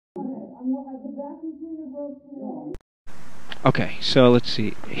Okay, so let's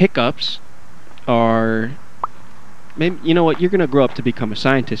see. Hiccups are... Maybe, you know what, you're gonna grow up to become a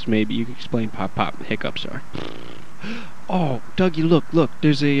scientist, maybe. You can explain pop hiccups are. Oh, Dougie, look,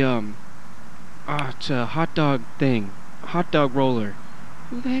 there's a, it's a hot dog thing. Hot dog roller.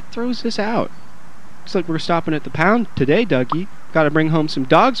 Who the heck throws this out? Looks like we're stopping at the pound today, Dougie. Gotta bring home some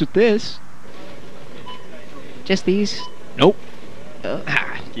dogs with this. Just these? Nope.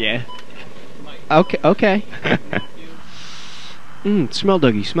 Yeah. Okay. Smell,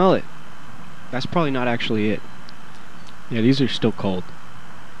 Dougie, smell it. That's probably not actually it. Yeah, these are still cold.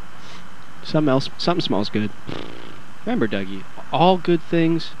 Something smells good. Remember, Dougie, all good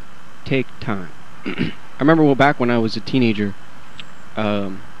things take time. I remember back when I was a teenager,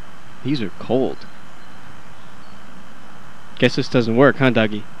 these are cold. Guess this doesn't work, huh,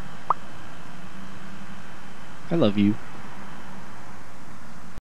 Dougie? I love you.